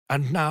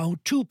And now,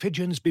 two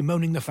pigeons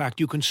bemoaning the fact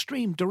you can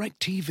stream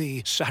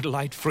DirecTV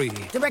satellite-free.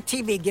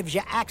 DirecTV gives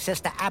you access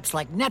to apps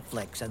like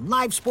Netflix and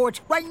live sports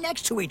right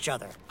next to each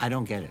other. I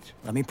don't get it.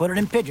 Let me put it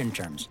in pigeon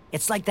terms.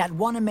 It's like that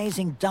one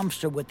amazing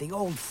dumpster with the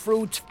old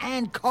fruits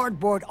and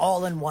cardboard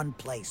all in one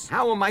place.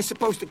 How am I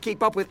supposed to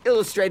keep up with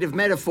illustrative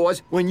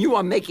metaphors when you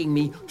are making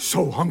me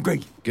so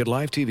hungry? Get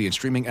live TV and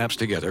streaming apps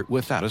together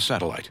without a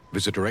satellite.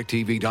 Visit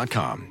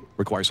DirecTV.com.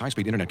 Requires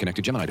high-speed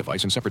internet-connected Gemini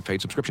device and separate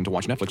paid subscription to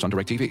watch Netflix on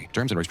DirecTV.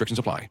 Terms and restrictions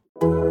apply.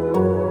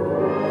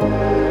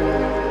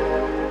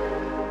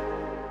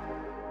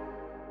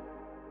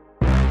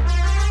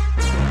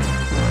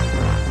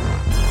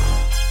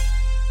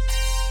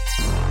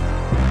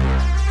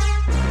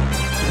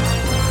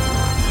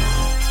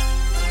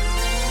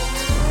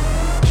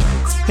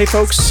 Hey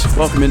folks,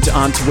 welcome into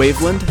On to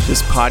Waveland.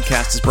 This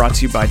podcast is brought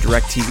to you by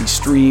DirecTV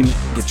Stream.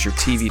 Get your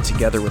TV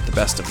together with the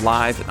best of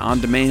live and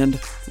on demand.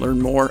 Learn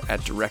more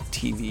at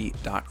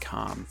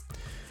directtv.com.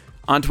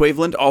 On to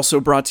Waveland also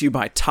brought to you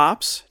by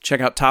Topps. Check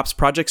out Topps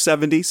Project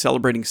 70,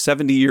 celebrating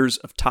 70 years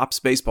of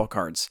Topps baseball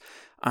cards.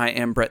 I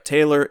am Brett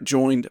Taylor,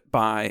 joined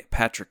by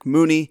Patrick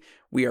Mooney.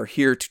 We are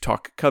here to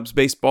talk Cubs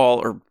baseball,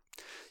 or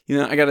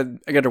I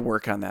gotta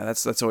work on that.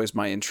 That's always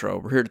my intro.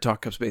 We're here to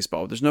talk Cubs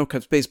baseball. There's no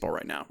Cubs baseball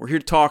right now. We're here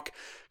to talk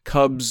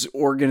Cubs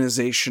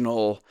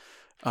organizational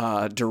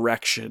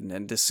direction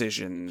and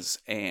decisions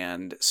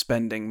and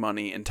spending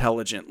money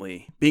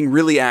intelligently, being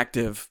really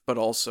active but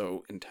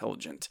also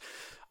intelligent.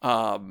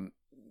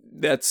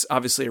 That's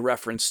obviously a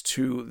reference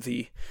to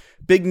the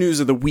big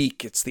news of the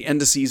week. It's the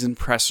end of season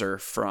presser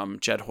from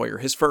Jed Hoyer,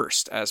 his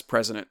first as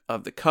president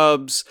of the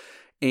Cubs.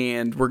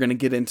 And we're going to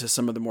get into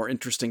some of the more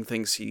interesting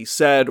things he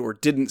said or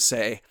didn't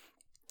say.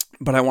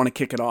 But I want to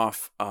kick it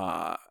off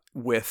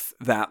with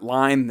that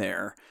line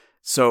there.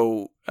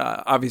 So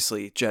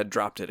obviously, Jed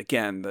dropped it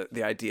again,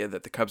 the idea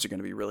that the Cubs are going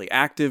to be really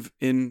active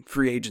in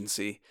free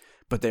agency,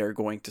 but they are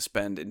going to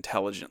spend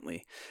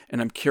intelligently. And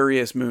I'm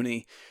curious,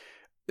 Mooney,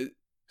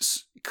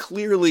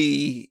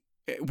 clearly,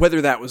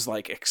 whether that was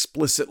like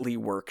explicitly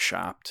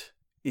workshopped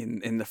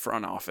in the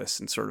front office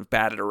and sort of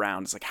batted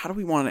around. It's like, how do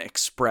we want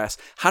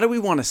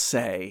to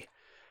say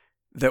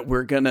that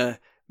we're going to,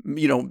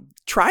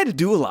 try to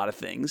do a lot of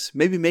things,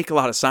 maybe make a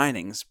lot of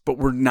signings, but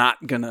we're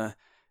not going to,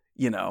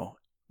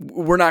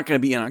 we're not going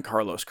to be in on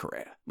Carlos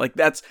Correa. Like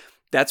that's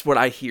what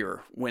I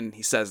hear when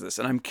he says this.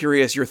 And I'm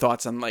curious your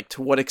thoughts on like,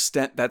 to what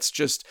extent that's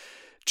just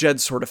Jed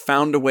sort of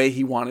found a way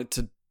he wanted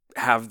to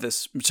have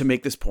this, to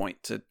make this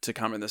point, to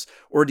come in this,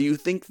 or do you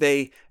think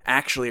they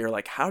actually are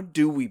like, how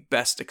do we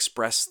best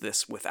express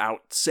this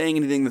without saying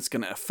anything that's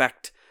going to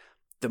affect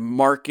the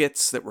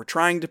markets that we're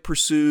trying to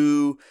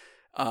pursue,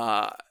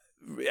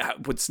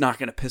 what's not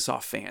going to piss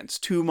off fans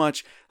too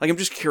much? Like, I'm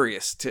just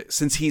curious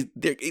since he's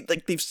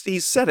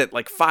said it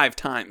like 5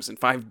 times in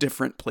 5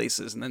 different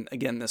places, and then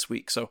again this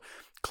week, so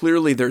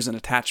clearly there's an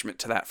attachment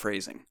to that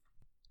phrasing.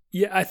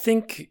 Yeah, I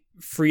think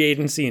free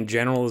agency in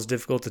general is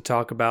difficult to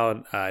talk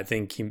about. I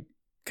think he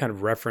kind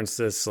of referenced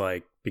this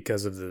like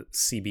because of the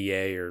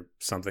CBA or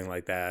something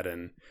like that.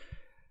 And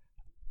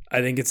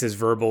I think it's his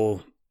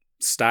verbal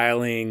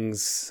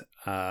stylings.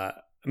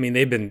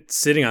 They've been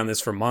sitting on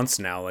this for months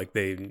now. Like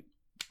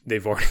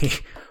they've already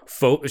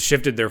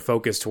shifted their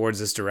focus towards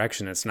this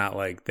direction. It's not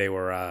like they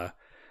were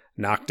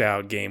knocked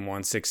out game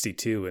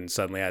 162 and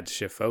suddenly had to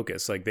shift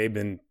focus. Like they've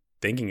been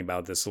thinking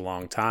about this a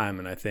long time.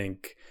 And I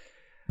think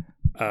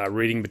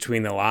reading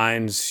between the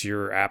lines,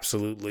 you're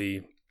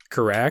absolutely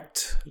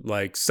correct.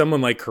 Like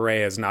someone like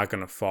Correa is not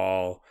going to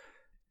fall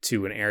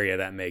to an area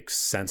that makes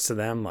sense to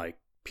them, like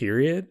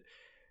period.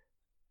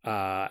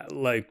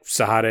 Like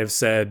Sahadev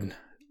said,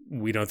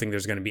 we don't think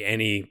there's going to be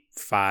any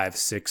 5,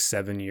 6,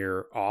 7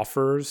 year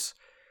offers.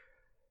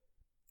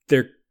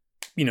 The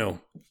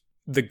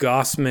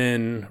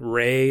Gausman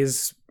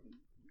Rays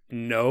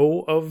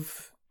know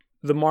of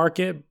the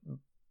market,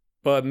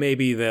 but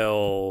maybe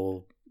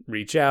they'll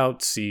reach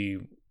out, see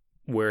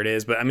where it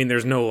is. But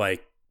there's no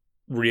like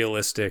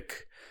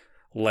realistic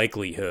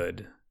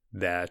likelihood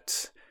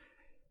that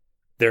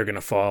they're going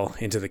to fall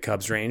into the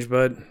Cubs range.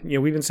 But,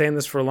 we've been saying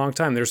this for a long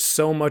time. There's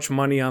so much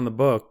money on the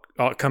book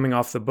coming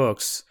off the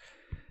books.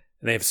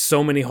 And they have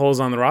so many holes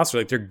on the roster.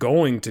 Like they're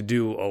going to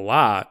do a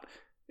lot.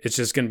 It's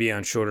just going to be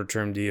on shorter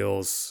term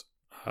deals,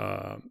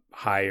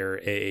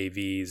 higher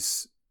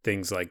AAVs,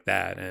 things like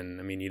that.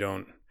 And you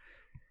don't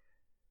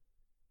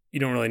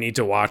really need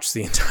to watch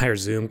the entire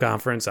Zoom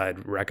conference.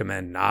 I'd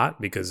recommend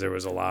not, because there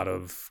was a lot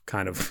of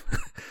kind of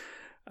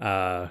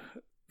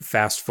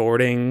fast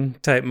forwarding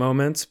type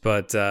moments.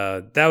 But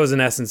that was in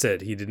essence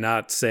it. He did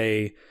not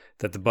say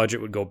that the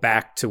budget would go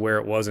back to where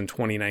it was in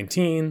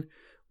 2019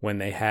 when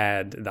they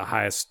had the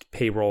highest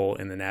payroll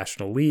in the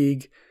National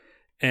League.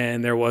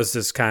 And there was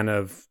this kind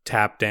of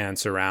tap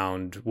dance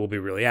around, we'll be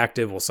really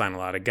active, we'll sign a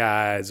lot of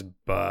guys,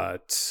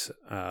 but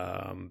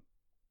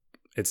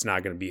it's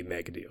not going to be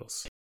mega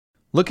deals.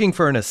 Looking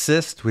for an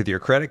assist with your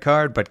credit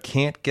card but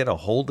can't get a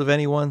hold of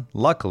anyone?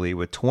 Luckily,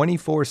 with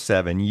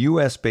 24/7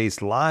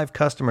 US-based live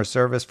customer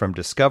service from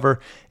Discover,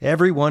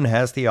 everyone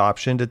has the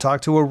option to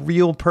talk to a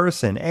real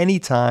person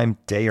anytime,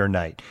 day or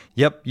night.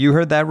 Yep, you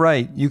heard that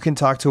right. You can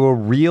talk to a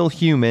real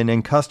human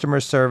in customer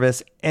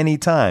service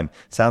anytime.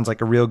 Sounds like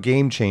a real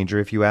game changer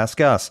if you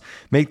ask us.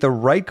 Make the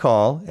right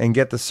call and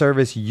get the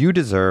service you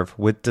deserve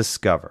with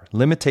Discover.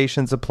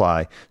 Limitations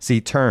apply.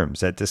 See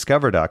terms at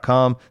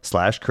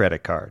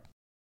discover.com/creditcard.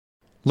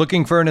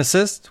 Looking for an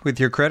assist with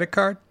your credit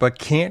card but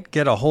can't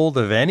get a hold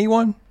of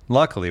anyone?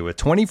 Luckily, with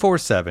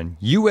 24/7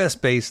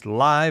 US-based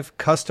live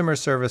customer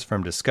service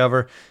from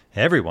Discover,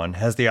 everyone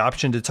has the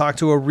option to talk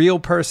to a real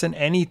person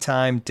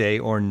anytime, day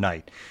or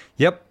night.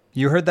 Yep,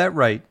 you heard that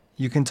right.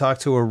 You can talk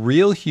to a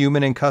real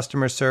human in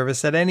customer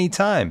service at any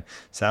time.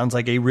 Sounds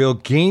like a real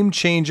game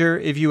changer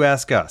if you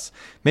ask us.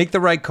 Make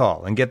the right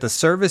call and get the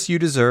service you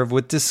deserve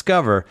with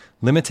Discover.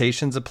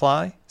 Limitations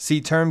apply.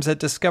 See terms at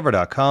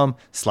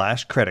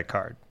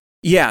discover.com/creditcard.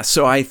 Yeah,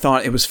 so I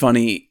thought it was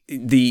funny,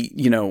 this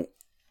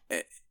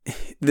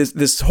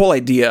whole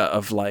idea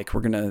of like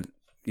we're going to,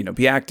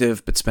 be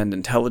active but spend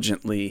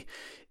intelligently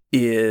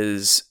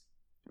is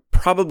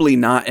probably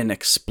not an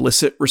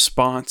explicit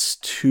response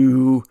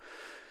to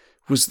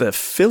was the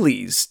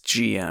Phillies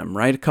GM,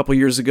 right? A couple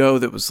years ago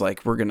that was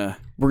like we're going to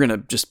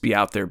just be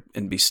out there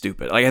and be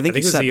stupid. Like I think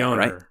it was the owner.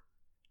 Right? It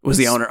was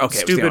the owner. Okay,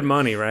 stupid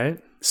money,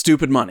 right?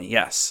 Stupid money,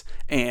 yes.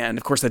 And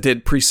of course that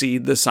did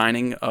precede the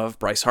signing of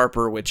Bryce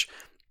Harper, which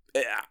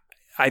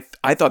I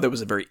thought that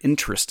was a very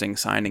interesting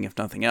signing, if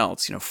nothing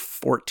else.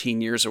 14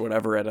 years or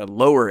whatever at a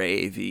lower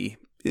AAV.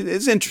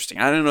 It's interesting.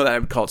 I don't know that I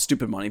would call it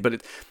stupid money,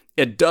 but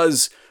it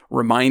does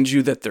remind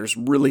you that there's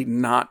really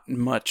not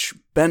much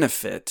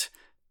benefit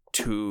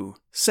to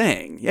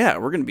saying, yeah,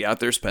 we're going to be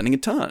out there spending a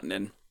ton.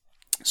 And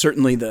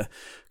certainly the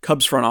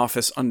Cubs front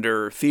office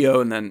under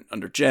Theo and then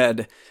under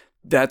Jed,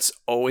 that's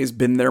always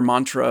been their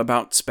mantra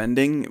about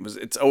spending.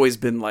 It's always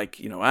been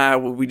like,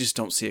 we just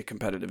don't see a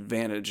competitive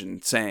advantage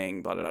in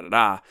saying blah, blah, blah,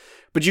 blah.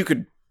 But you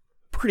could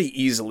pretty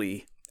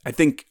easily,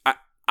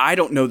 I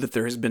don't know that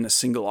there has been a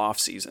single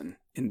offseason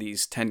in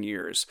these 10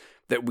 years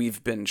that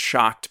we've been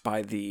shocked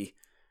by the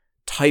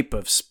type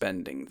of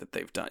spending that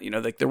they've done.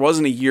 Like there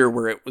wasn't a year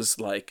where it was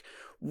like,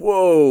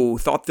 whoa,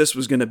 thought this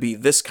was going to be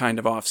this kind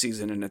of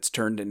offseason and it's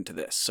turned into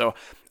this. So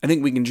I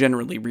think we can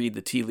generally read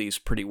the tea leaves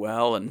pretty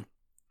well. And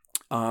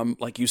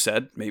like you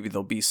said, maybe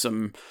there'll be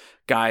some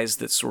guys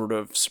that sort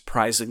of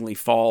surprisingly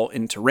fall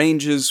into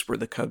ranges where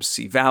the Cubs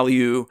see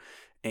value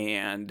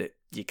and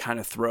you kind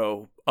of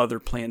throw other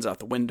plans out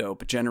the window.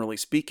 But generally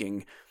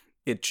speaking,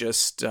 it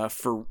just,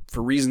 for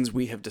reasons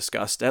we have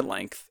discussed at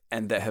length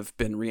and that have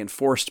been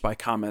reinforced by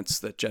comments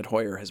that Jed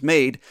Hoyer has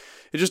made,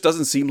 it just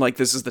doesn't seem like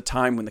this is the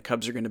time when the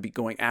Cubs are going to be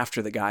going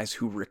after the guys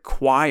who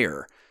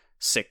require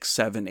 6,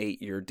 7,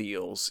 8-year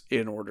deals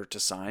in order to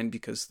sign,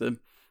 because the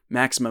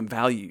maximum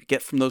value you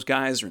get from those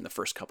guys are in the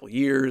first couple of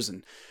years,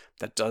 and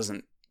that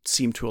doesn't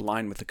seem to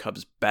align with the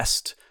Cubs'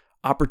 best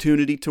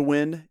opportunity to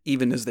win,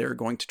 even as they're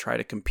going to try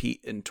to compete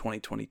in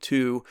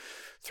 2022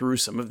 through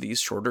some of these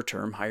shorter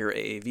term, higher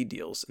AAV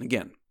deals. And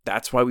again,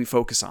 that's why we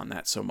focus on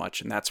that so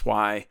much. And that's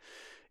why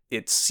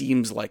it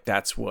seems like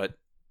that's what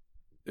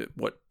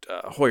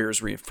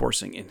Hoyer's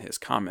reinforcing in his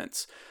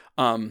comments.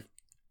 I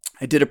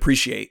did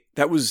appreciate,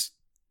 that was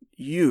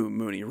you,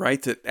 Mooney,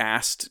 right? That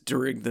asked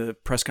during the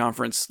press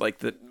conference, like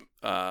that,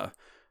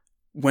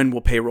 when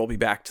will payroll be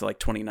back to like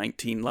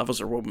 2019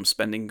 levels, or will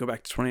spending go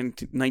back to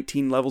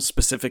 2019 levels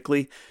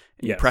specifically?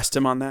 And you pressed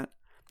him on that.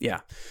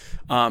 Yeah.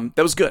 That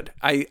was good.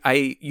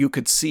 You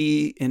could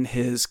see in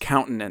his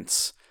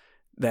countenance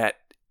that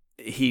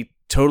he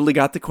totally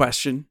got the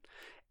question.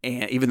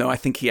 And even though I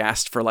think he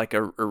asked for like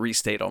a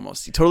restate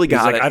almost, he totally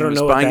got it. I don't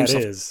know what that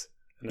is.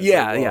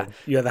 Yeah. Like, well,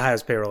 you have the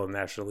highest payroll in the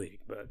National League,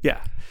 but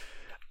yeah.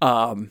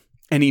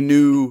 And he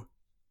knew,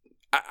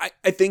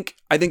 I think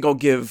I'll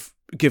give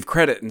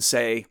credit and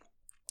say,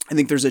 I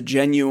think there's a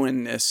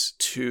genuineness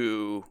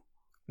to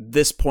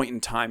this point in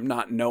time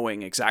not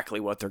knowing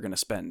exactly what they're going to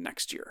spend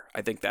next year.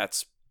 I think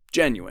that's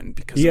genuine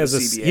because he of has the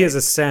CBA. He has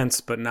a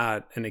sense, but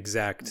not an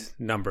exact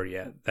number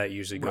yet. That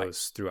usually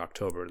goes through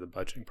October, the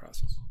budgeting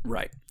process.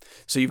 Right.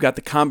 So you've got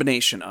the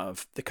combination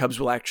of the Cubs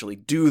will actually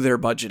do their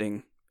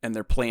budgeting and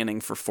their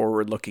planning for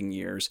forward-looking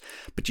years,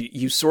 but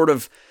you sort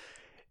of,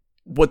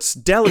 what's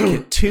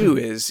delicate too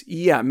is,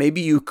 maybe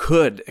you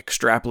could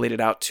extrapolate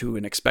it out to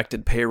an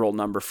expected payroll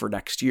number for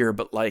next year,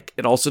 but like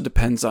it also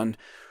depends on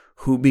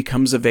who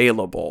becomes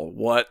available.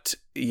 What,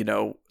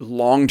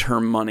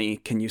 long-term money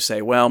can you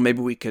say, well,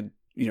 maybe we could,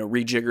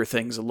 rejigger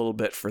things a little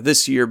bit for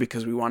this year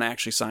because we want to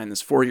actually sign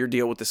this 4-year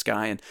deal with this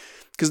guy. And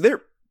because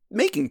they're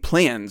making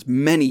plans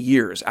many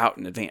years out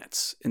in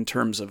advance in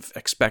terms of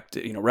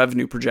expected,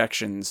 revenue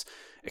projections,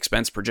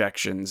 expense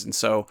projections. And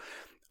so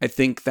I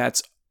think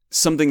that's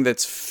something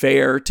that's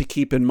fair to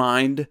keep in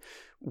mind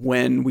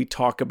when we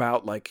talk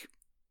about like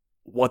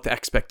what the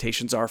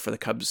expectations are for the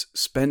Cubs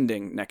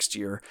spending next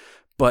year.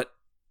 But,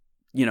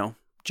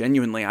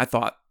 genuinely, I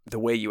thought the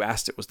way you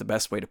asked it was the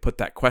best way to put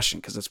that question,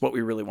 because it's what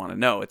we really want to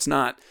know. It's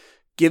not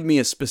give me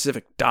a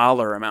specific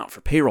dollar amount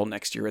for payroll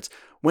next year. It's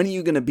when are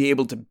you going to be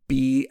able to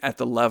be at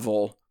the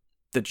level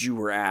that you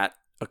were at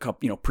a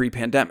couple,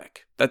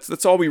 pre-pandemic?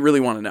 That's all we really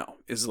want to know,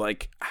 is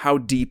like how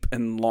deep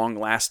and long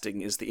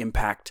lasting is the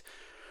impact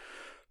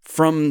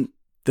from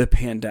the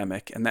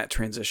pandemic and that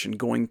transition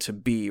going to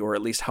be, or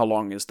at least how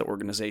long is the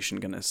organization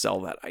going to sell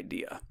that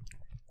idea?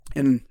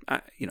 And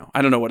I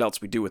don't know what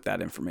else we do with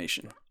that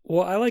information.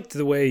 Well, I liked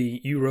the way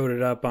you wrote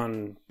it up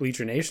on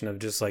Bleacher Nation of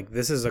just like,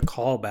 this is a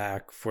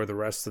callback for the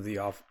rest of the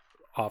off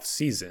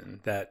season,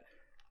 that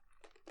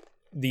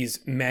these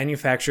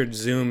manufactured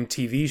Zoom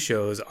TV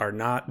shows are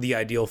not the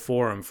ideal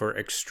forum for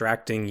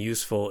extracting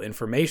useful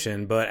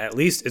information, but at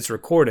least it's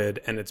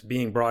recorded and it's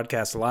being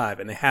broadcast live,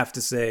 and they have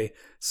to say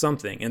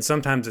something. And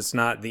sometimes it's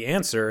not the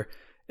answer,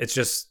 it's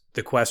just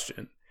the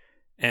question.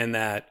 And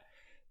that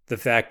the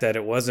fact that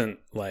it wasn't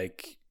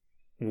like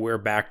we're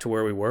back to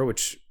where we were,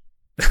 which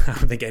I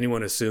don't think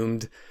anyone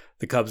assumed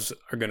the Cubs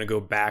are going to go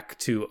back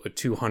to a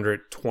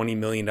 $220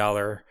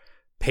 million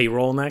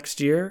payroll next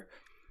year.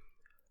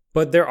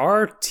 But there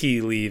are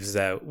tea leaves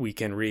that we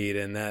can read,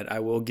 and that I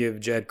will give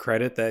Jed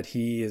credit that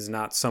he is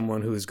not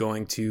someone who is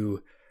going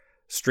to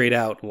straight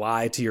out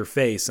lie to your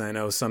face. I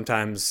know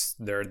sometimes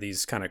there are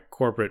these kind of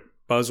corporate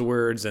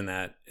buzzwords and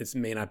that it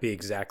may not be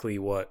exactly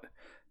what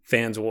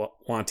fans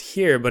want to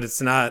hear, but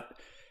it's not.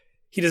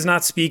 He does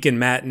not speak in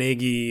Matt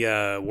Nagy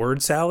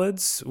word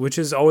salads, which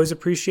is always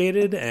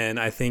appreciated, and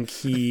I think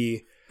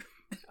he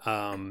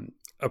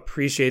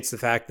appreciates the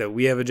fact that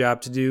we have a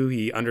job to do.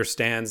 He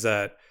understands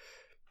that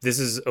this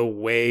is a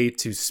way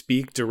to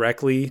speak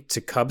directly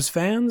to Cubs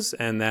fans,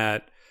 and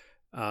that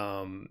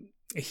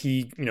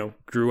he,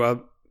 grew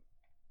up,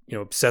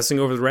 obsessing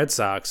over the Red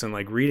Sox and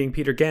like reading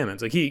Peter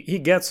Gammons. Like he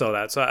gets all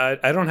that. So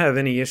I don't have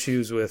any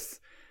issues with,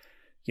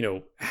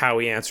 how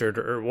he answered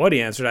or what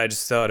he answered. I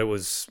just thought it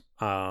was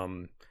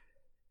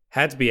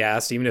had to be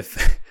asked, even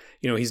if,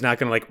 he's not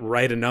going to like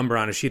write a number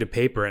on a sheet of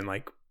paper and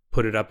like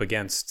put it up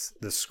against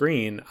the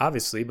screen,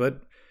 obviously,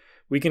 but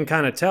we can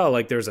kind of tell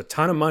like there's a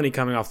ton of money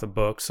coming off the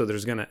books, so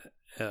there's going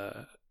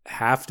to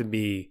have to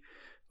be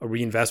a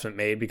reinvestment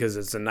made because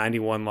it's a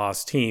 91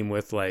 loss team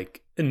with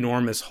like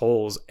enormous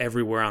holes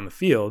everywhere on the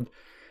field.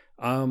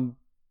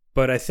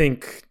 But I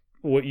think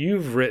what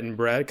you've written,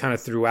 Brett, kind of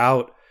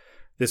throughout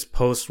this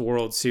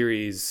post-World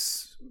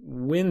Series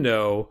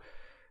window,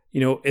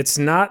 it's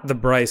not the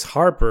Bryce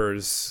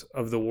Harpers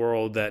of the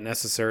world that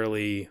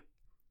necessarily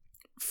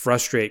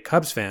frustrate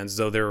Cubs fans,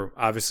 though there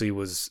obviously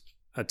was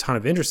a ton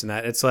of interest in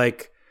that. It's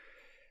like,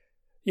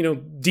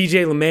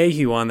 DJ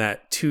LeMahieu on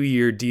that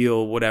 2-year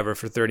deal, whatever,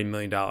 for $30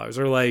 million,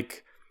 or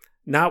like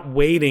not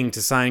waiting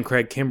to sign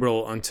Craig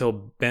Kimbrell until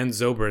Ben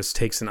Zobrist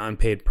takes an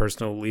unpaid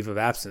personal leave of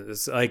absence.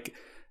 It's like,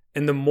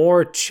 and the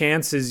more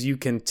chances you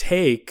can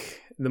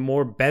take, the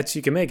more bets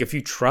you can make. If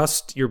you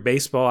trust your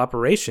baseball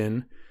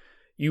operation,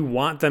 you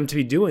want them to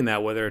be doing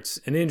that, whether it's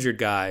an injured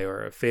guy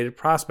or a faded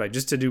prospect,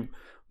 just to do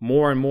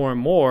more and more and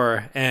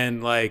more.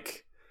 And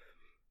like,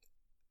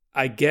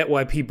 I get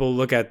why people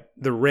look at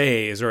the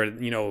Rays, or,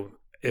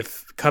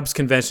 if Cubs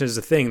convention is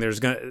a thing, there's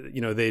going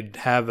to, they'd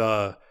have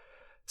a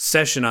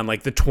session on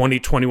like the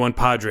 2021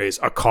 Padres,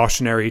 a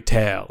cautionary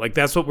tale. Like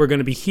that's what we're going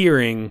to be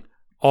hearing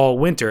all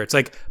winter. It's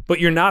like, but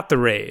you're not the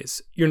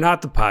Rays. You're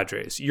not the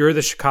Padres. You're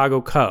the Chicago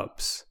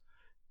Cubs.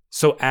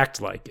 So act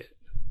like it.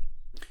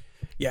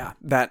 Yeah.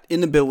 That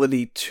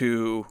inability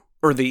to,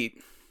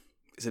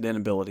 is it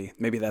inability?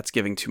 Maybe that's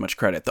giving too much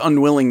credit. The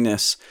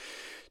unwillingness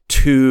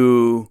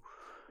to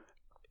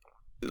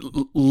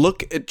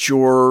look at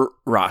your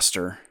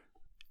roster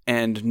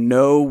and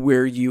know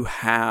where you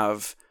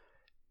have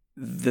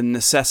the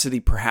necessity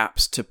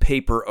perhaps to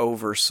paper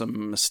over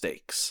some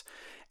mistakes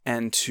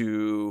and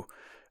to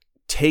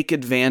take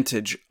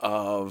advantage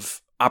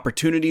of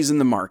opportunities in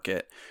the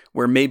market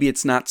where maybe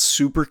it's not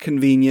super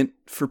convenient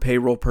for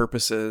payroll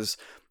purposes,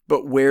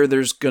 but where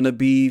there's going to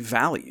be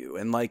value.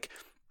 And like,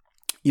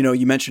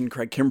 you mentioned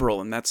Craig Kimbrell,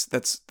 and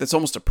that's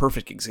almost a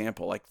perfect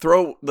example. Like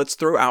let's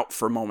throw out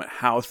for a moment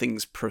how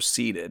things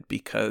proceeded,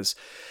 because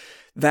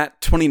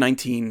that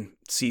 2019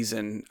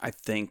 season, I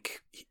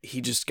think he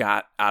just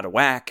got out of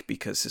whack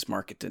because his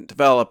market didn't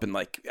develop. And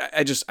like,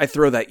 I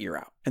throw that year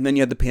out. And then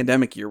you had the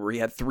pandemic year where he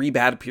had 3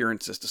 bad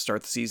appearances to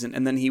start the season.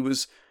 And then he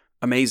was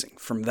amazing.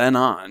 From then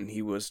on,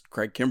 he was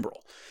Craig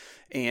Kimbrell.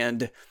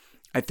 And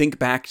I think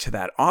back to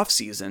that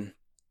offseason,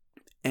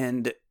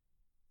 and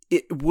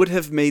it would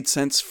have made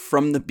sense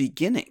from the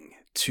beginning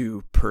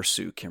to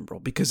pursue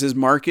Kimbrell because his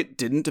market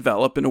didn't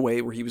develop in a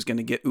way where he was going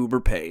to get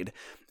uber paid.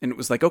 And it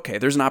was like, okay,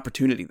 there's an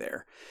opportunity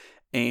there.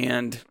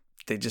 And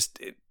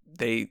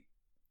they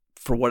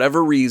for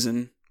whatever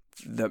reason,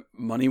 the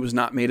money was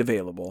not made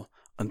available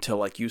until,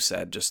 like you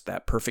said, just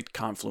that perfect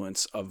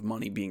confluence of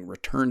money being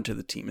returned to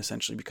the team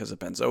essentially because of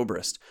Ben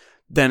Zobrist.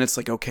 Then it's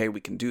like, okay, we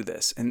can do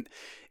this. And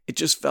it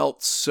just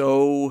felt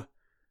so...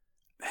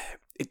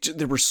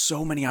 there were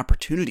so many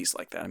opportunities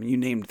like that. I mean, you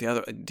named the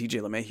other,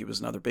 DJ LeMahieu was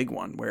another big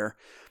one where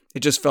it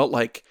just felt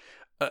like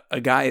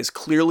a guy is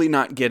clearly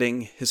not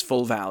getting his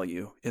full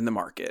value in the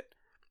market.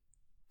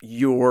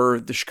 you're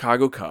the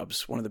Chicago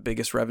Cubs, one of the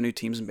biggest revenue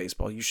teams in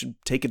baseball. You should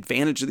take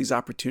advantage of these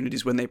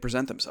opportunities when they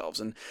present themselves.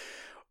 And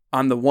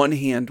on the one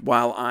hand,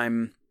 while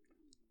I'm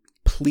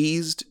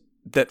pleased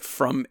that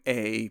from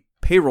a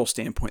payroll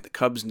standpoint, the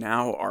Cubs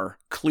now are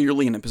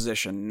clearly in a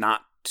position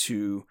not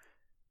to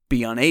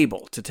be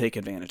unable to take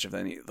advantage of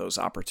any of those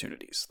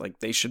opportunities. Like,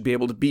 they should be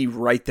able to be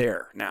right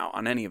there now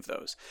on any of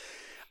those.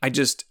 I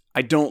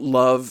don't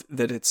love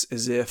that it's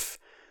as if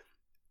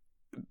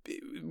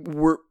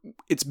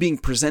it's being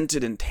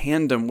presented in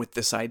tandem with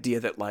this idea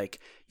that, like,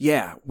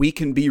 yeah, we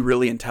can be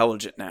really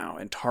intelligent now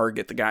and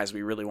target the guys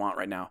we really want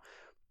right now,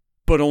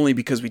 but only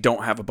because we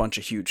don't have a bunch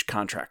of huge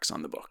contracts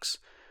on the books.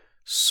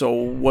 So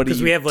what are you telling us?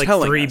 Because we have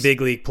like 3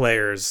 big league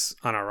players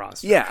on our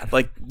roster. Yeah,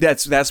 like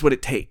that's what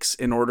it takes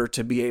in order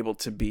to be able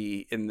to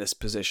be in this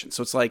position.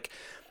 So it's like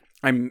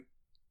I'm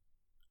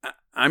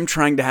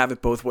trying to have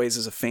it both ways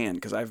as a fan,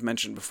 because I've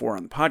mentioned before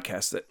on the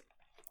podcast that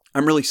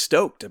I'm really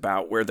stoked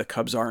about where the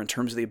Cubs are in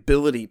terms of the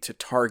ability to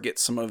target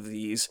some of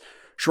these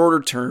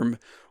shorter term,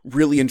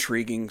 really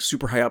intriguing,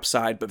 super high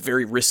upside, but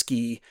very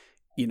risky,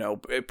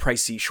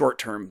 pricey short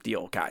term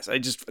deal guys.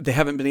 They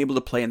haven't been able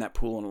to play in that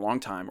pool in a long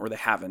time, or they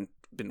haven't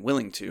been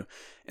willing to.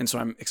 And so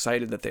I'm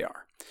excited that they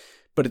are.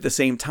 But at the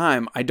same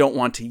time, I don't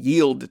want to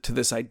yield to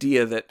this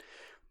idea that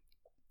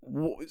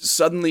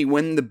suddenly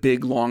when the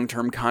big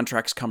long-term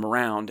contracts come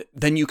around,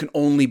 then you can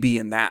only be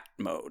in that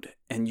mode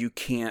and you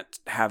can't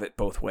have it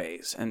both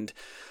ways. And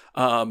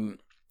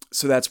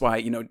so that's why,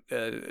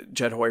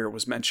 Jed Hoyer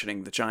was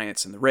mentioning the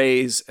Giants and the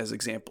Rays as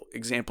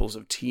examples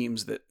of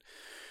teams that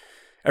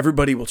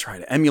everybody will try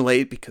to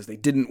emulate because they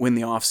didn't win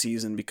the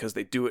offseason, because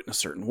they do it in a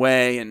certain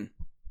way. And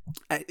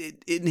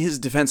in his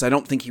defense, I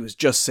don't think he was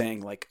just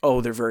saying like,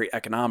 oh, they're very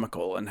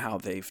economical and how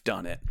they've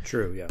done it.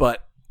 True, yeah.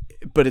 But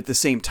at the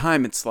same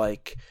time, it's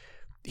like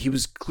he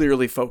was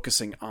clearly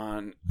focusing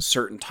on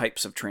certain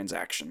types of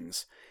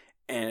transactions.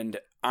 And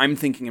I'm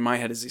thinking in my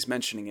head as he's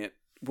mentioning it,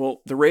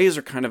 well, the Rays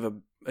are kind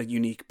of a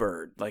unique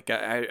bird. Like,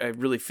 I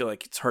really feel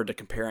like it's hard to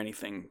compare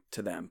anything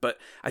to them. But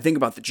I think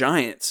about the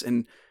Giants,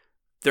 and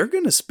they're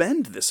going to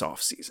spend this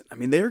offseason. I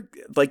mean, they're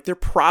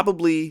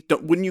probably,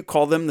 wouldn't you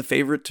call them the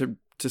favorite to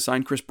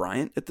sign Chris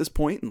Bryant at this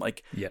point? And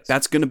like, yes,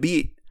 that's going to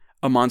be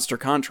a monster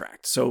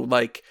contract. So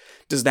like,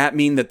 does that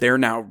mean that they're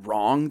now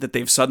wrong, that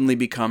they've suddenly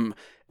become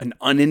an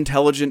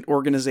unintelligent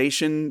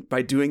organization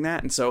by doing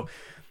that? And so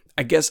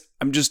I guess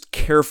I'm just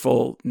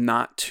careful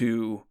not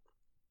to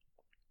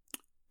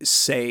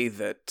say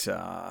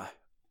that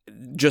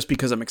just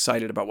because I'm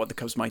excited about what the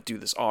Cubs might do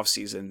this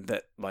offseason,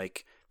 that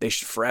like they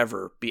should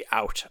forever be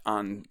out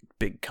on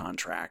big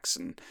contracts.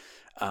 And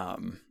I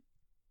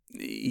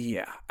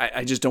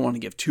just don't want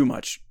to give too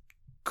much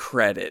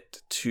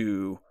credit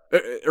to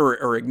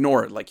or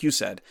ignore it, like you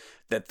said,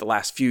 that the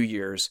last few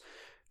years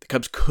the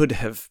Cubs could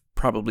have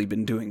probably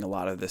been doing a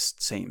lot of this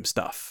same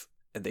stuff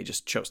and they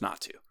just chose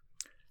not to.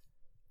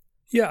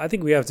 Yeah, I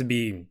think we have to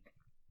be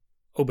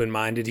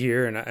open-minded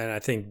here, and I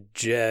think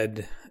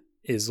Jed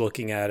is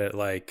looking at it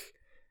like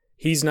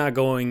he's not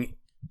going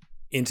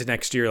into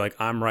next year like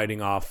I'm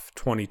writing off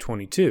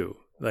 2022.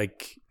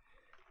 Like,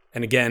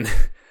 and again,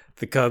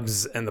 the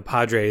Cubs and the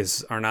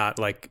Padres are not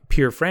like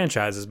pure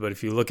franchises, but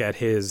if you look at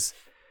his,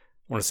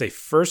 I want to say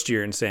first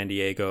year in San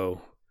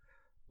Diego,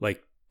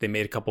 like they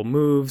made a couple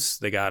moves.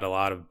 They got a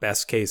lot of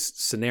best case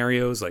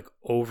scenarios, like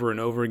over and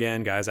over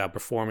again, guys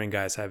outperforming,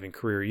 guys having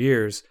career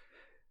years.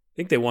 I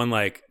think they won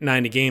like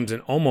 90 games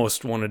and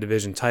almost won a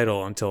division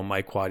title until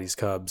Mike Quaddy's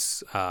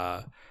Cubs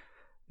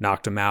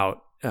knocked them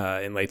out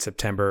in late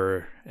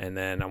September. And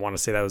then I want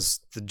to say that was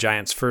the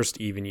Giants' first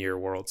even year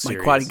World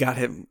Series. Mike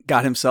Quaddy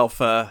got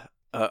himself a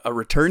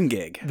return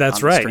gig.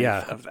 That's right.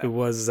 Yeah, it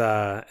was.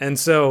 And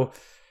so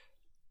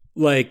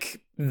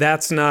like,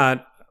 that's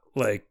not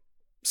like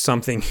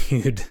something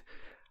you'd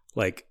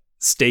like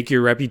stake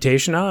your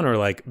reputation on or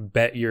like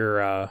bet your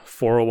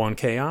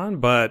 401k on,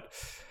 but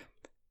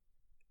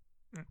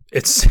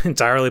it's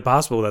entirely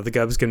possible that the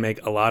Cubs can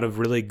make a lot of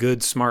really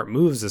good, smart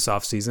moves this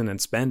offseason and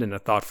spend in a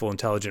thoughtful,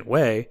 intelligent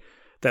way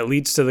that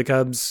leads to the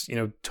Cubs,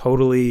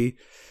 totally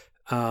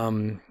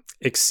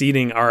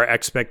exceeding our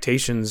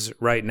expectations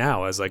right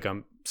now as like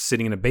I'm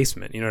sitting in a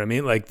basement. You know what I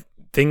mean? Like,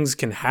 things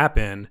can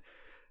happen.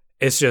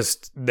 It's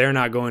just they're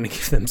not going to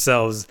give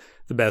themselves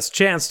the best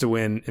chance to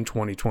win in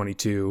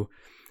 2022.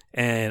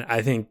 And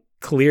I think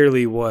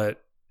clearly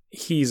what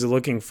he's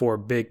looking for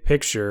big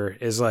picture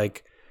is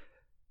like,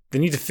 they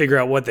need to figure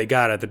out what they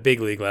got at the big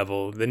league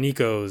level. The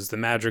Nicos, the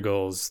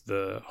Madrigals,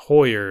 the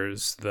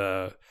Hoyers,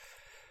 the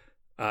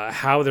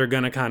how they're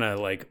going to kind of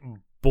like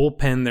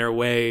bullpen their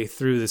way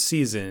through the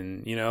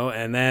season,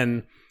 and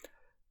then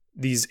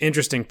these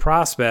interesting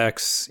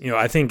prospects,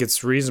 I think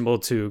it's reasonable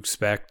to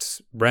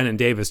expect Brennan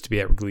Davis to be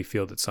at Wrigley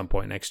Field at some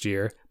point next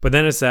year. But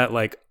then it's that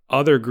like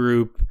other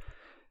group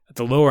at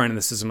the lower end of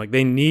the system, like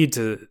they need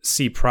to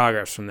see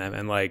progress from them.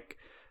 And like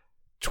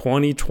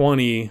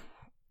 2020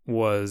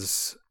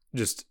 was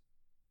just,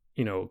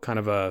 kind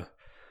of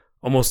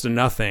almost a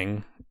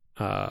nothing,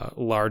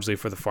 largely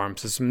for the farm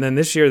system. And then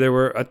this year there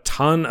were a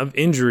ton of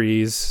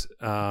injuries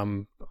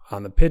on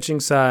the pitching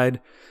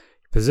side.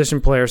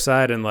 position player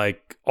side, and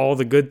like all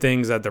the good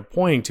things that they're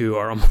pointing to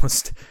are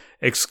almost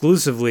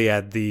exclusively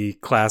at the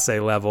Class A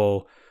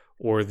level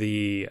or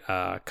the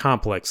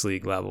complex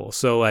league level.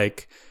 So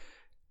like,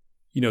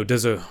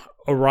 does a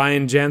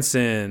Ryan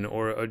Jensen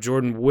or a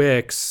Jordan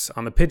Wicks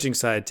on the pitching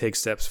side take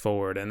steps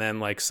forward? And then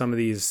like some of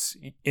these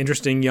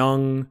interesting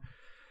young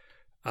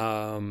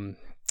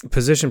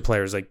position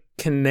players, like,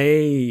 can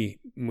they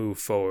move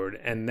forward?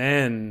 And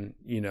then,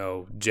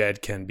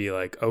 Jed can be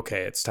like,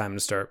 okay, it's time to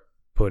start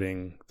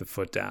putting the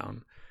foot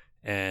down.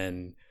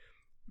 And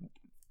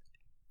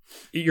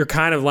you're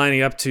kind of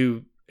lining up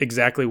to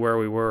exactly where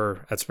we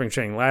were at spring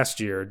training last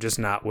year, just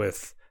not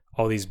with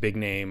all these big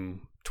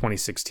name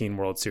 2016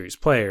 World Series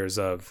players.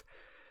 Of,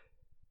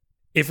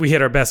 if we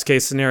hit our best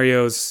case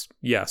scenarios,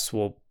 yes,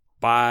 we'll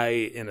buy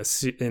in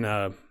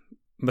a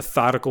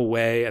methodical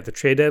way at the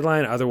trade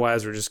deadline.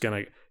 Otherwise, we're just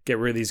going to get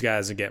rid of these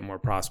guys and get more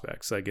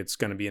prospects. Like, it's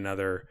going to be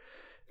another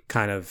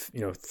kind of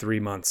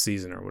 3-month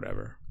season or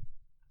whatever,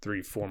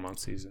 3-4 month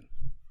season.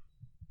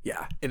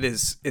 Yeah, it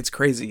is. It's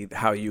crazy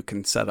how you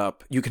can set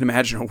up. You can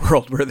imagine a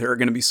world where there are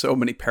going to be so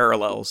many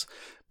parallels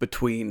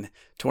between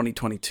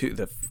 2022,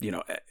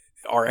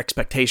 our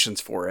expectations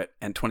for it,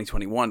 and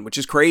 2021, which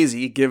is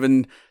crazy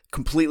given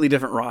completely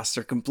different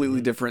roster,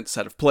 completely different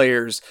set of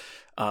players,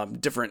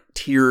 different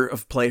tier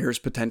of players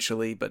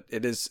potentially. But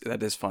that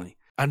is funny.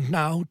 And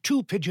now,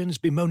 two pigeons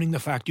bemoaning the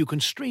fact you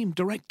can stream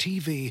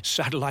DirecTV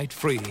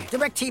satellite-free.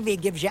 DirecTV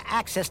gives you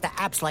access to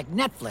apps like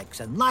Netflix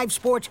and live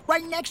sports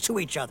right next to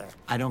each other.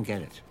 I don't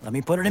get it. Let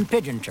me put it in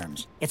pigeon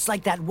terms. It's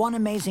like that one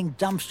amazing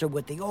dumpster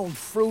with the old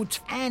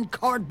fruits and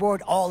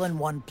cardboard all in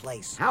one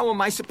place. How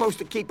am I supposed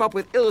to keep up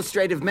with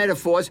illustrative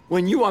metaphors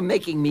when you are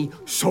making me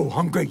so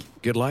hungry?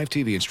 Get live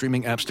TV and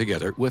streaming apps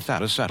together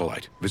without a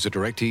satellite. Visit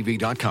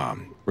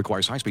DirecTV.com.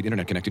 Requires high-speed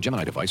internet-connected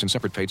Gemini device and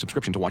separate paid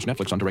subscription to watch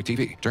Netflix on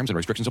DirecTV. Terms and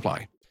restrictions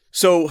apply.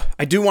 So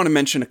I do want to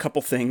mention a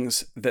couple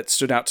things that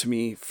stood out to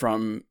me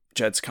from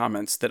Jed's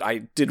comments that I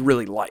did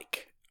really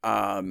like.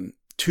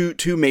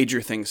 Two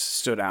major things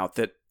stood out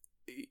that,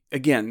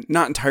 again,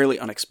 not entirely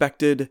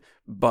unexpected,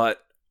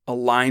 but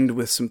aligned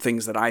with some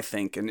things that I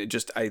think, and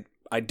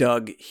I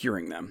dug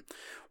hearing them.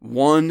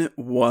 One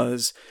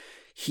was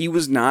he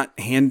was not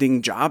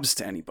handing jobs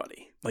to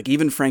anybody. Like,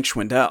 even Frank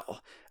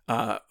Schwindel,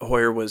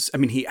 Hoyer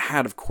he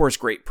had, of course,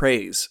 great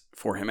praise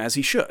for him, as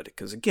he should,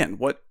 because, again,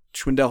 what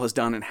Schwindel has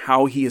done and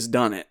how he has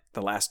done it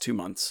the last 2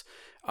 months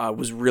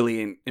was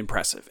really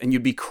impressive. And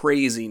you'd be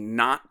crazy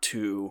not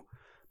to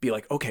be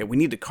like, okay, we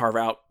need to carve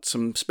out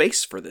some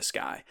space for this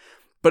guy.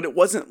 But it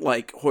wasn't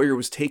like Hoyer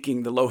was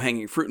taking the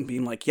low-hanging fruit and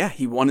being like, yeah,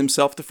 he won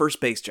himself the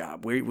first base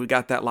job. We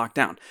got that locked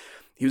down.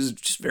 He was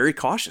just very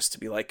cautious to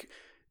be like,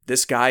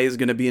 this guy is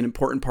going to be an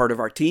important part of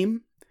our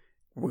team.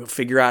 We'll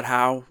figure out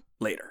how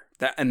later.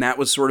 That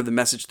was sort of the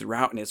message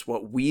throughout, and it's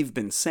what we've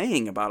been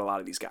saying about a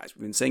lot of these guys.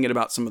 We've been saying it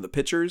about some of the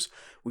pitchers.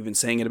 We've been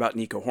saying it about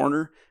Nico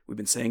Hoerner. We've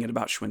been saying it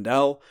about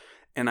Schwindel.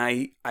 And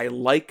I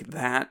like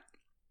that.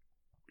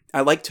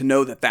 I like to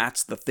know that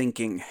that's the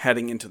thinking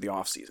heading into the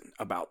offseason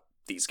about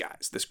these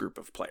guys, this group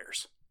of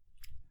players.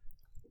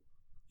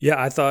 Yeah,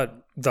 I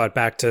thought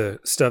back to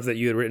stuff that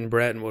you had written,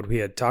 Brett, and what we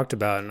had talked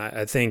about, and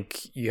I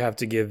think you have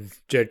to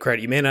give Jed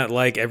credit. You may not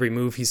like every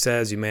move he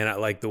says. You may not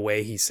like the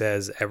way he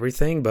says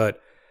everything, but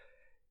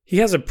he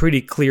has a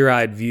pretty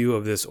clear-eyed view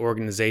of this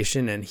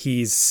organization, and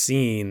he's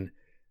seen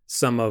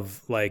some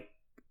of like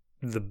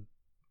the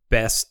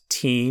best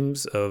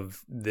teams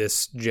of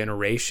this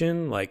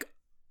generation, like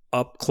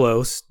up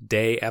close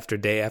day after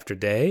day after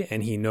day,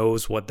 and he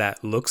knows what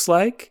that looks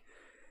like.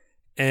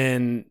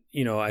 And,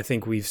 I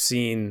think we've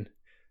seen,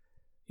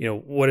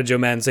 what did Joe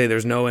Madden say?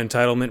 There's no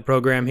entitlement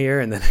program here.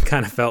 And then it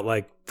kind of felt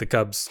like the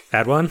Cubs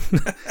had one.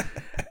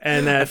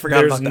 And that I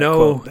forgot about that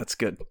quote. That's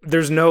good.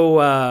 There's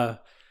no,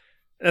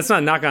 that's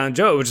not a knock on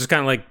Joe, which is kind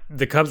of like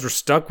the Cubs were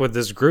stuck with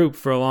this group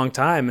for a long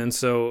time. And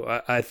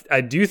so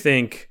I do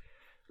think,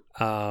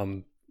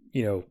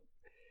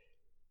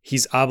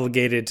 he's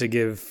obligated to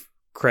give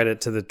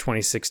credit to the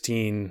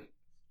 2016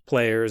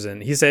 players.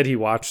 And he said he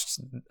watched,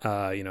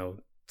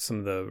 some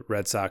of the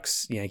Red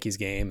Sox Yankees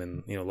game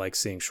and, like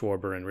seeing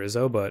Schwarber and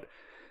Rizzo. But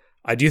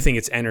I do think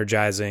it's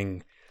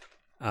energizing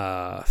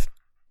to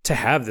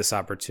have this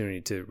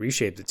opportunity to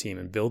reshape the team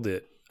and build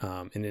it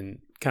and in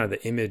kind of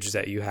the image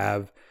that you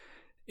have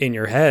in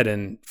your head.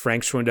 And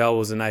Frank Schwindel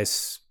was a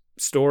nice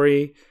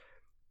story.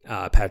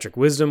 Patrick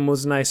Wisdom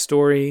was a nice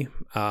story.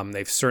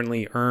 They've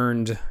certainly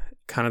earned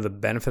kind of the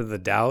benefit of the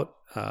doubt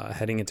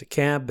heading into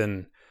camp.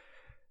 And,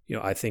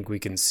 I think we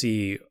can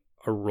see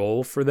a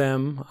role for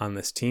them on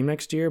this team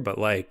next year, but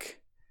like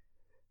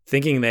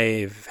thinking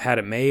they've had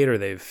it made or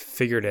they've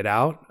figured it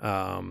out,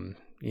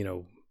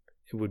 it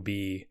would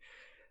be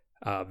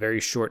very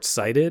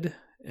short-sighted.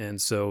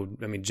 And so,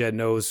 Jed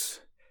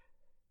knows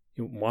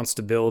he wants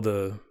to build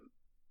a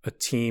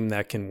team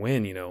that can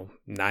win,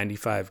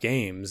 95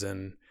 games.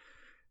 And,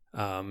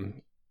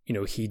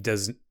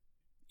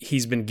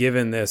 he's been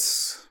given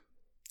this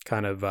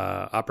kind of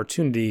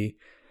opportunity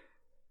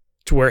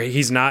to where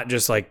he's not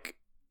just like,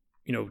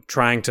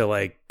 trying to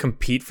like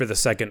compete for the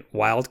second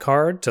wild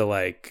card to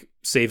like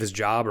save his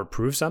job or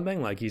prove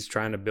something. Like, he's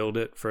trying to build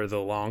it for the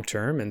long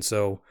term. And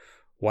so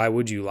why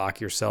would you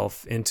lock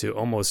yourself into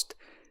almost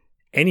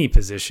any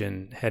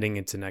position heading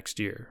into next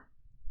year?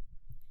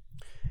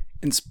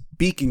 And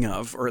speaking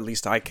of, or at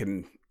least I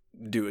can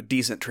do a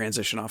decent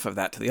transition off of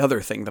that to the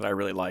other thing that I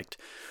really liked,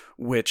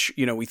 which,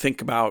 we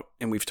think about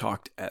and we've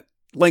talked at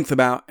length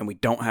about, and we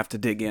don't have to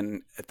dig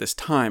in at this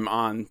time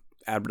on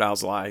Adbert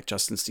Alzolay,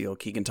 Justin Steele,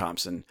 Keegan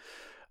Thompson.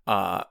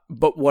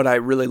 But what I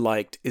really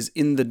liked is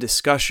in the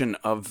discussion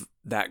of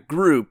that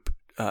group,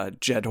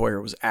 Jed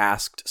Hoyer was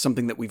asked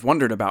something that we've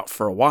wondered about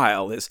for a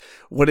while is,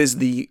 what is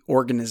the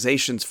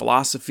organization's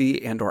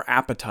philosophy and or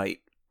appetite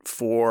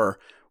for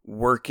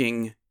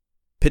working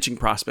pitching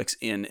prospects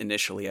in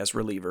initially as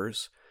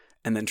relievers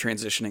and then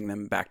transitioning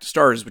them back to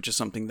starters, which is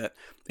something that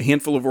a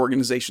handful of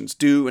organizations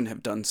do and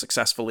have done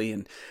successfully.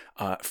 And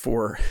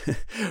for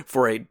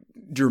a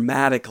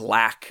dramatic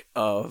lack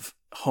of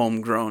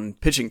homegrown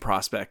pitching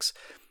prospects,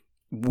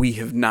 we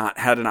have not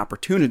had an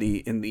opportunity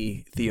in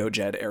the Theo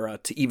Jed era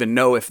to even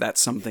know if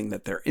that's something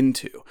that they're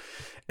into.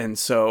 And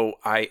so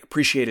I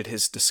appreciated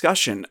his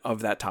discussion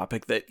of that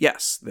topic, that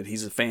yes, that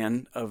he's a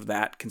fan of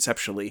that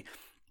conceptually.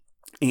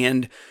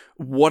 And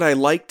what I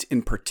liked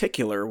in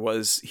particular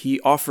was he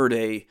offered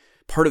a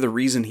part of the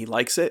reason he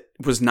likes it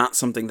was not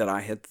something that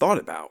I had thought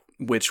about,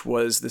 which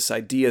was this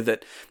idea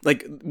that,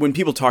 like, when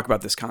people talk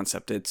about this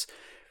concept, it's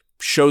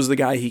shows the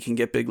guy he can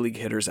get big league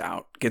hitters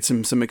out, gets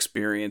him some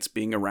experience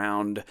being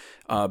around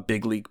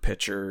big league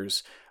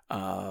pitchers,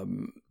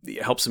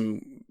 helps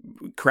him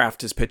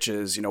craft his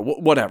pitches,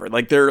 whatever.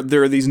 Like, there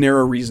are these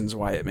narrow reasons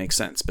why it makes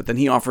sense. But then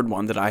he offered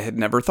one that I had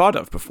never thought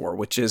of before,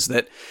 which is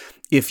that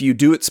if you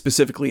do it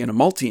specifically in a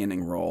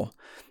multi-inning role,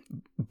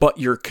 but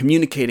you're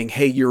communicating,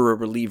 hey, you're a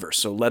reliever,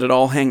 so let it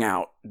all hang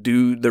out,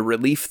 do the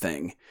relief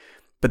thing.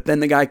 But then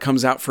the guy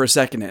comes out for a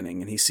second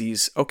inning and he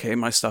sees, okay,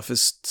 my stuff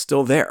is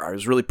still there. I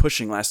was really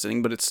pushing last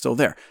inning, but it's still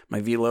there.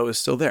 My velo is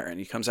still there. And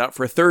he comes out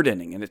for a third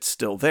inning and it's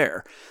still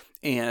there.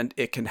 And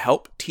it can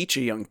help teach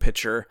a young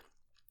pitcher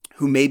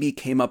who maybe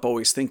came up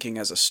always thinking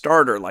as a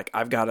starter, like,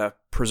 I've got to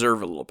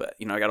preserve a little bit.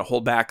 I got to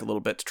hold back a little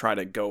bit to try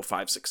to go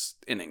 5-6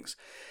 innings.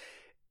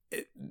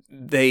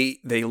 They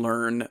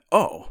learn,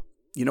 oh,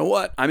 you know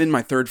what? I'm in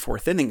my third,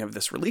 fourth inning of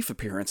this relief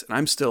appearance and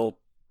I'm still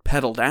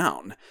pedal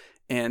down.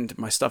 And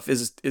my stuff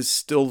is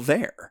still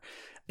there.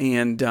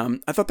 And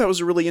I thought that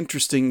was a really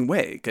interesting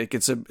way. Like,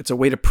 it's a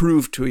way to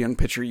prove to a young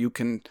pitcher you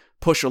can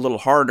push a little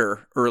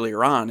harder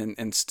earlier on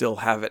and still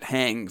have it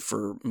hang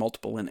for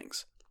multiple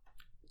innings.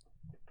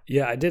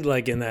 Yeah, I did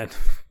like in that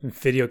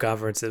video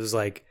conference, it was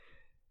like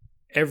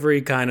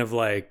every kind of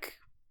like,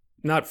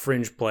 not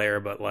fringe player,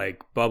 but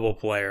like bubble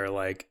player,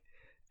 like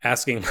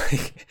asking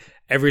like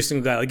every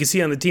single guy, like, you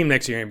see on the team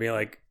next year, and be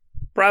like,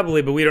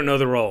 probably, but we don't know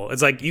the role.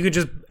 It's like, you could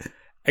just...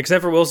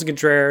 Except for Wilson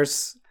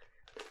Contreras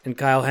and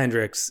Kyle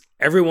Hendricks,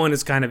 everyone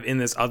is kind of in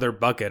this other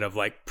bucket of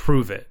like,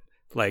 prove it.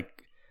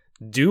 Like,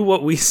 do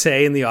what we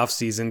say in the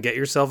offseason, get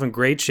yourself in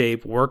great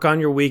shape, work on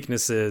your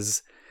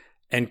weaknesses,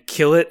 and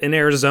kill it in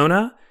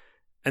Arizona,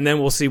 and then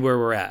we'll see where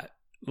we're at.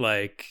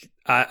 Like,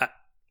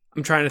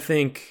 I'm trying to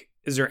think,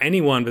 is there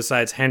anyone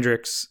besides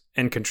Hendricks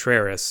and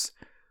Contreras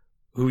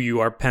who you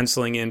are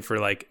penciling in for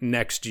like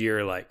next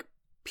year, like,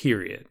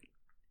 period?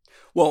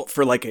 Well,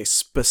 for like a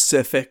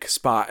specific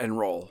spot and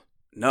role.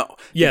 No.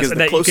 Yes,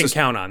 that you can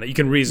count on, that you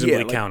can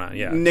reasonably count on.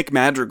 Yeah, Nick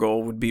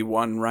Madrigal would be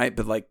one, right?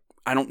 But like,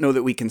 I don't know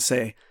that we can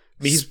say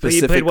he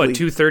played what,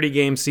 2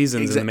 30-game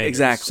seasons in the majors.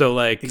 Exactly. So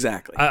like,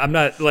 exactly. I'm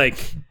not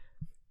like,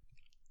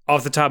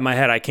 off the top of my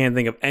head, I can't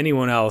think of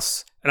anyone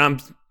else. And I'm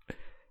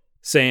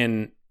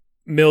saying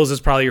Mills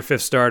is probably your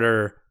fifth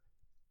starter.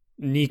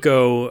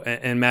 Nico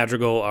and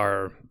Madrigal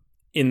are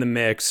in the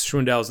mix.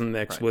 Schwindel's in the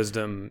mix. Right.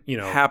 Wisdom,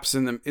 Happ's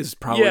in them is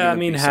probably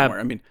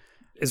Hap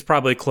is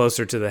probably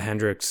closer to the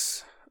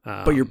Hendricks.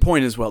 But your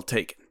point is well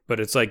taken. But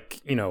it's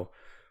like,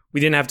 we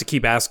didn't have to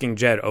keep asking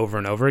Jed over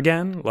and over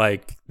again.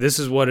 Like, this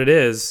is what it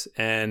is.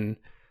 And,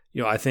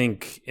 I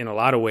think in a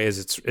lot of ways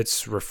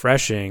it's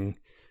refreshing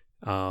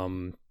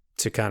to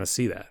kind of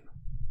see that.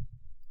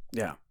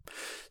 Yeah.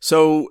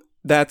 So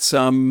that's,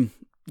 I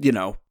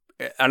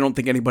don't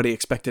think anybody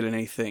expected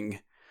anything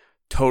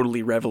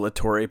totally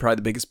revelatory. Probably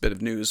the biggest bit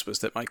of news was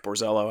that Mike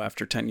Borzello,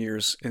 after 10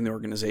 years in the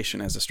organization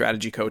as a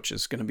strategy coach,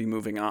 is going to be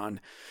moving on.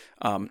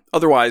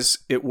 Otherwise,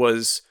 it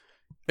was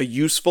a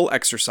useful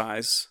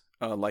exercise,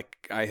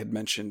 like I had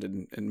mentioned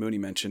and Mooney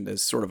mentioned,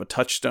 as sort of a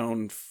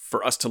touchstone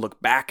for us to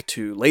look back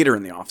to later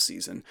in the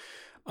offseason.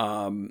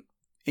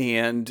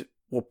 And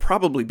we'll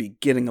probably be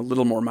getting a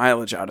little more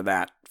mileage out of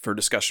that for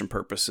discussion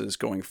purposes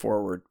going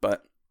forward.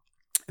 But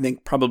I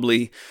think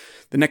probably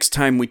the next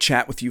time we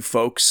chat with you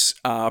folks,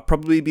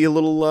 probably be a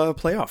little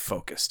playoff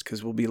focused,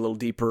 because we'll be a little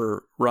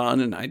deeper run.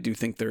 And I do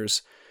think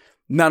there's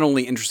not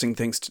only interesting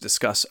things to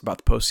discuss about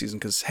the postseason,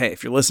 because, hey,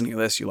 if you're listening to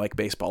this, you like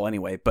baseball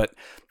anyway, but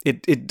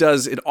it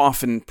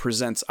often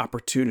presents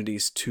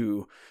opportunities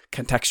to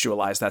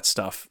contextualize that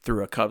stuff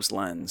through a Cubs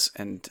lens.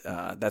 And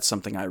that's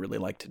something I really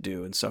like to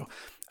do. And so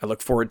I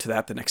look forward to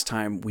that the next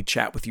time we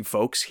chat with you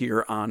folks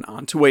here on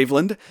to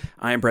Waveland.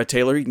 I am Brett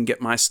Taylor. You can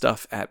get my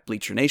stuff at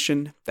Bleacher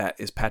Nation. That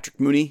is Patrick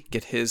Mooney.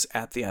 Get his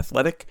at The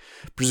Athletic.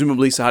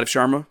 Presumably Sahadev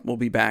Sharma will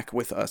be back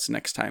with us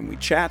next time we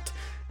chat.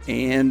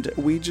 And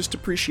we just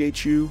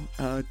appreciate you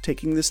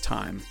taking this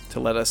time to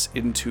let us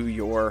into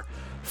your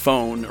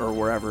phone or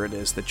wherever it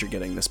is that you're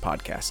getting this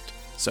podcast.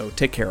 So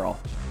take care, all.